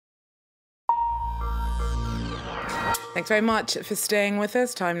Thanks very much for staying with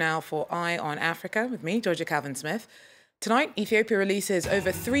us. Time now for Eye on Africa with me, Georgia Calvin-Smith. Tonight, Ethiopia releases over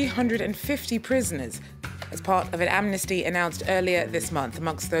 350 prisoners as part of an amnesty announced earlier this month.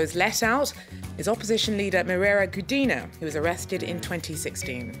 Amongst those let out is opposition leader Merera Gudina, who was arrested in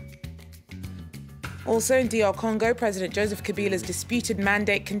 2016. Also in DR Congo, President Joseph Kabila's disputed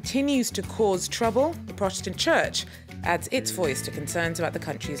mandate continues to cause trouble. The Protestant Church adds its voice to concerns about the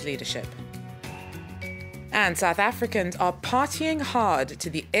country's leadership. And South Africans are partying hard to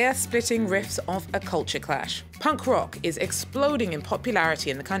the ear-splitting riffs of a culture clash. Punk rock is exploding in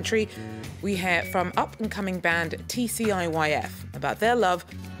popularity in the country. We hear from up-and-coming band TCIYF about their love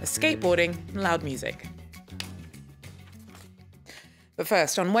of skateboarding and loud music. But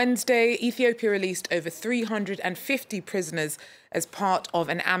first, on Wednesday, Ethiopia released over 350 prisoners as part of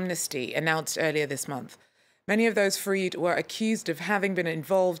an amnesty announced earlier this month. Many of those freed were accused of having been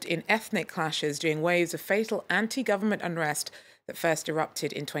involved in ethnic clashes during waves of fatal anti-government unrest that first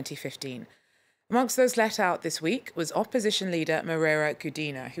erupted in 2015. Amongst those let out this week was opposition leader Merera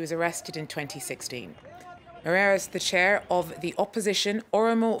Gudina, who was arrested in 2016. Merera is the chair of the opposition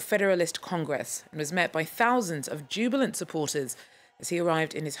Oromo Federalist Congress and was met by thousands of jubilant supporters as he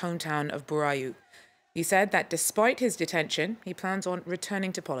arrived in his hometown of Burayu. He said that despite his detention, he plans on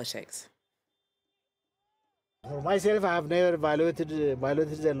returning to politics. For myself, I have never violated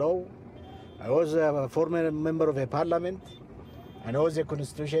the law. I was a former member of a parliament. I know the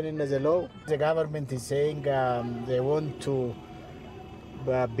constitution and the law. The government is saying they want to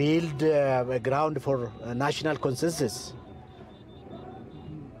build a ground for a national consensus,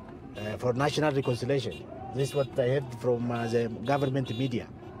 for national reconciliation. This is what I heard from the government media.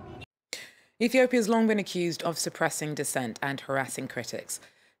 Ethiopia has long been accused of suppressing dissent and harassing critics.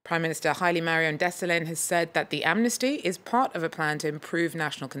 Prime Minister Haile Mariam Desalegn has said that the amnesty is part of a plan to improve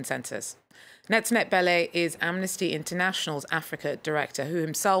national consensus. Netsnet Bele is Amnesty International's Africa director, who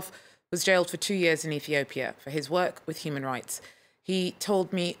himself was jailed for 2 years in Ethiopia for his work with human rights. He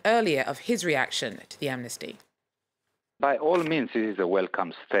told me earlier of his reaction to the amnesty. By all means, it is a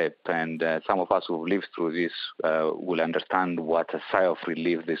welcome step, and some of us who have lived through this will understand what a sigh of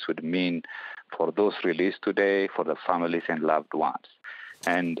relief this would mean for those released today, for the families and loved ones.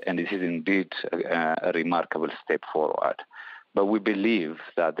 And this is indeed a remarkable step forward. But we believe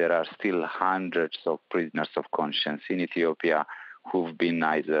that there are still hundreds of prisoners of conscience in Ethiopia who've been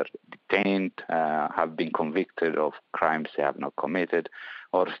either detained, have been convicted of crimes they have not committed,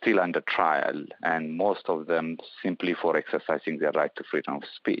 or still under trial, and most of them simply for exercising their right to freedom of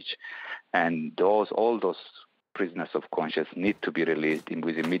speech. And all those prisoners of conscience need to be released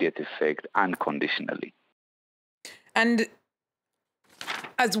with immediate effect, unconditionally. And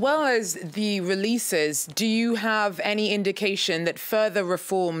as well as the releases, do you have any indication that further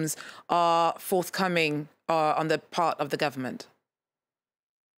reforms are forthcoming on the part of the government?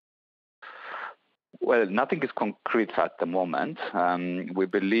 Well, nothing is concrete at the moment. We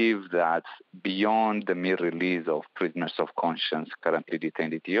believe that beyond the mere release of prisoners of conscience currently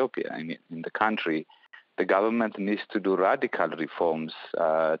detained in Ethiopia, in the country, the government needs to do radical reforms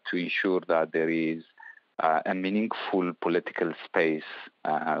to ensure that there is a meaningful political space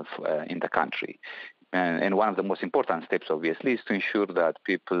in the country. And one of the most important steps, obviously, is to ensure that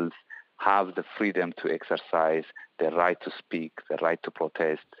people have the freedom to exercise their right to speak, the right to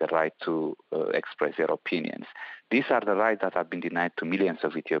protest, the right to express their opinions. These are the rights that have been denied to millions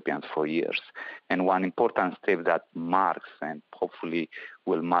of Ethiopians for years. And one important step that marks and hopefully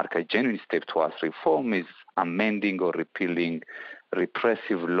will mark a genuine step towards reform is amending or repealing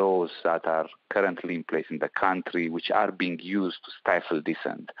repressive laws that are currently in place in the country, which are being used to stifle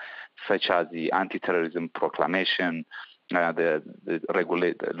dissent, such as the anti-terrorism proclamation, the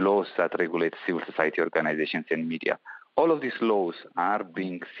laws that regulate civil society organizations and media. All of these laws are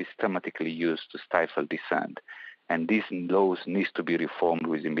being systematically used to stifle dissent, and these laws need to be reformed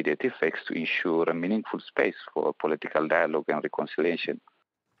with immediate effects to ensure a meaningful space for political dialogue and reconciliation.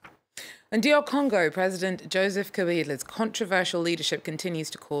 In DR Congo, President Joseph Kabila's controversial leadership continues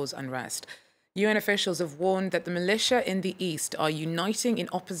to cause unrest. UN officials have warned that the militia in the east are uniting in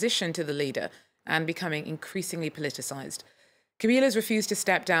opposition to the leader and becoming increasingly politicized. Kabila has refused to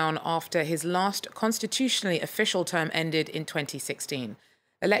step down after his last constitutionally official term ended in 2016.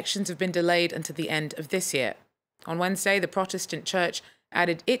 Elections have been delayed until the end of this year. On Wednesday, the Protestant Church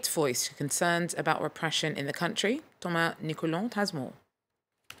added its voice to concerns about repression in the country. Thomas Nicolon has more.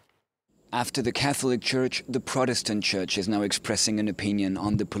 After the Catholic Church, the Protestant Church is now expressing an opinion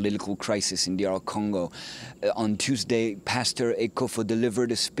on the political crisis in DR Congo. On Tuesday, Pastor Ekofo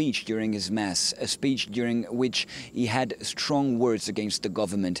delivered a speech during his Mass, a speech during which he had strong words against the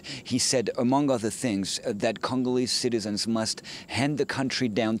government. He said, among other things, that Congolese citizens must hand the country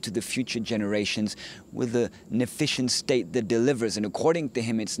down to the future generations with an efficient state that delivers. And according to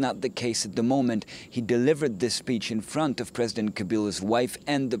him, it's not the case at the moment. He delivered this speech in front of President Kabila's wife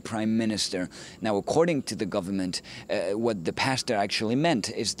and the Prime Minister. Now, according to the government, what the pastor actually meant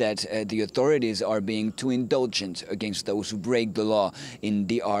is that the authorities are being too indulgent against those who break the law in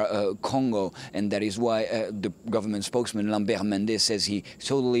DR Congo, and that is why the government spokesman Lambert Mendes says he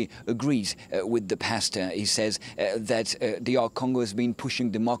totally agrees with the pastor. He says that DR Congo has been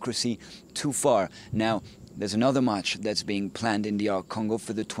pushing democracy too far. Now, there's another march that's being planned in DR Congo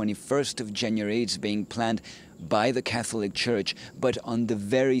for the 21st of January. It's being planned by the Catholic Church, but on the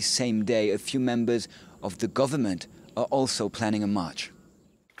very same day, a few members of the government are also planning a march.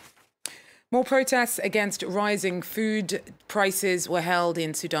 More protests against rising food prices were held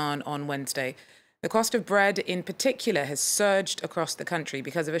in Sudan on Wednesday. The cost of bread in particular has surged across the country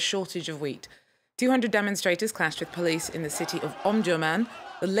because of a shortage of wheat. 200 demonstrators clashed with police in the city of Omdurman,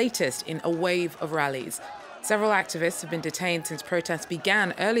 the latest in a wave of rallies. Several activists have been detained since protests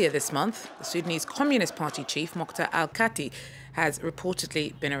began earlier this month. The Sudanese Communist Party chief, Mokhtar al-Kati, has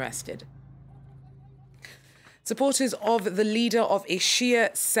reportedly been arrested. Supporters of the leader of a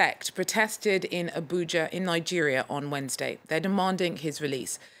Shia sect protested in Abuja in Nigeria on Wednesday. They're demanding his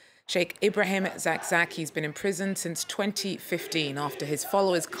release. Sheikh Ibrahim Zakzaki has been imprisoned since 2015 after his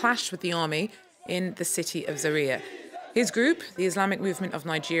followers clashed with the army in the city of Zaria. His group, the Islamic Movement of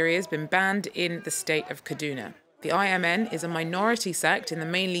Nigeria, has been banned in the state of Kaduna. The IMN is a minority sect in the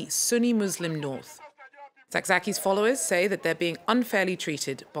mainly Sunni Muslim north. Zakzaki's followers say that they're being unfairly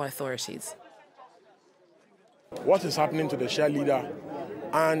treated by authorities. What is happening to the Shia leader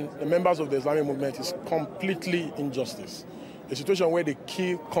and the members of the Islamic movement is completely injustice. A situation where they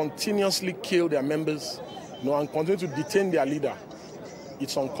continuously kill their members, and continue to detain their leader.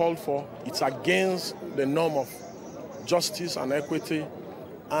 It's uncalled for. It's against the norm of justice and equity,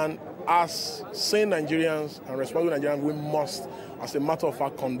 and as sane Nigerians and responsible Nigerians, we must, as a matter of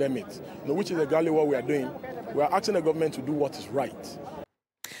fact, condemn it, which is exactly what we are doing. We are asking the government to do what is right.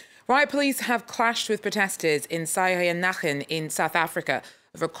 Riot police have clashed with protesters in Sayainachen in South Africa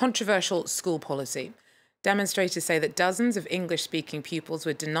over a controversial school policy. Demonstrators say that dozens of English-speaking pupils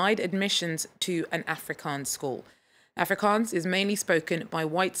were denied admissions to an Afrikaans school. Afrikaans is mainly spoken by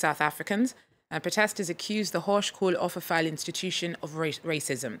white South Africans, and protesters accused the Hoërskool Offerveil institution of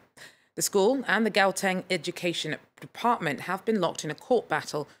racism. The school and the Gauteng Education Department have been locked in a court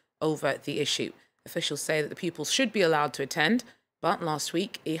battle over the issue. Officials say that the pupils should be allowed to attend, but last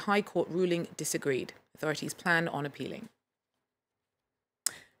week a High Court ruling disagreed. Authorities plan on appealing.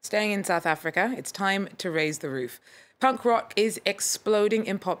 Staying in South Africa, it's time to raise the roof. Punk rock is exploding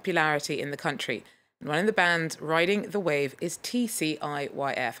in popularity in the country. And one of the bands riding the wave is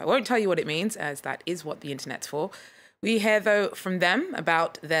TCIYF. I won't tell you what it means, as that is what the internet's for. We hear, though, from them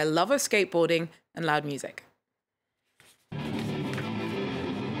about their love of skateboarding and loud music.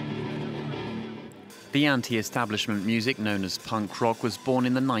 The anti-establishment music known as punk rock was born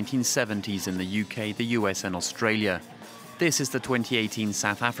in the 1970s in the UK, the US and Australia. This is the 2018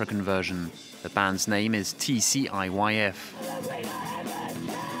 South African version. The band's name is TCIYF.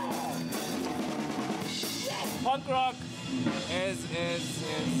 Punk rock is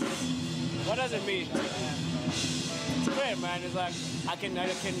what does it mean? It's great, man. It's like I can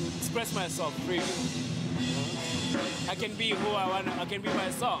express myself freely. I can be who I want. I can be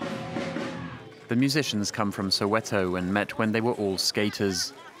myself. The musicians come from Soweto and met when they were all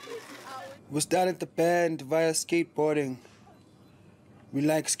skaters. We started the band via skateboarding. We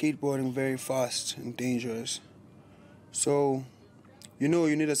like skateboarding very fast and dangerous. So, you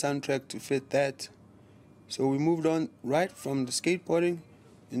need a soundtrack to fit that. So we moved on right from the skateboarding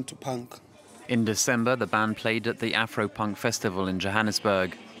into punk. In December, the band played at the Afro-Punk Festival in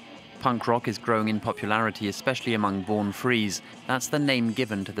Johannesburg. Punk rock is growing in popularity, especially among born-frees. That's the name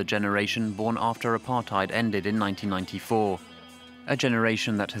given to the generation born after apartheid ended in 1994. A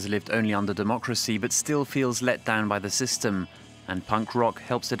generation that has lived only under democracy but still feels let down by the system. And punk rock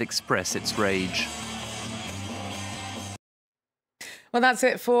helps it express its rage. Well, that's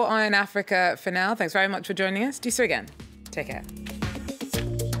it for Eye on Africa for now. Thanks very much for joining us. Do so again. Take care.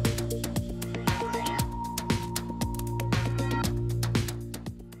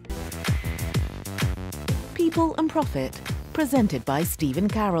 People and Profit, presented by Stephen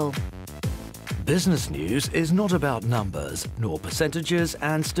Carroll. Business news is not about numbers, nor percentages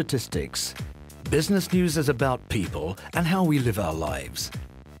and statistics. Business news is about people and how we live our lives.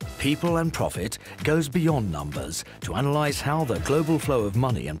 People and Profit goes beyond numbers to analyse how the global flow of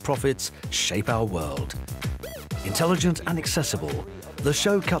money and profits shape our world. Intelligent and accessible, the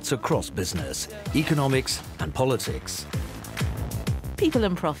show cuts across business, economics and politics. People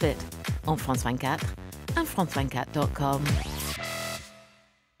and Profit on France 24 and France24.com.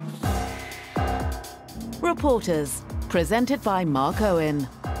 Reporters, presented by Mark Owen.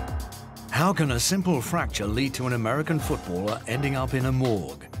 How can a simple fracture lead to an American footballer ending up in a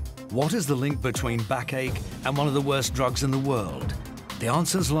morgue? What is the link between backache and one of the worst drugs in the world? The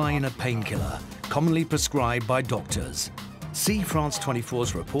answers lie in a painkiller, commonly prescribed by doctors. See France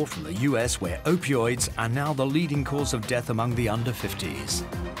 24's report from the US, where opioids are now the leading cause of death among the under 50s.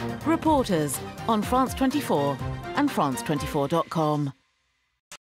 Reporters on France 24 and France24.com.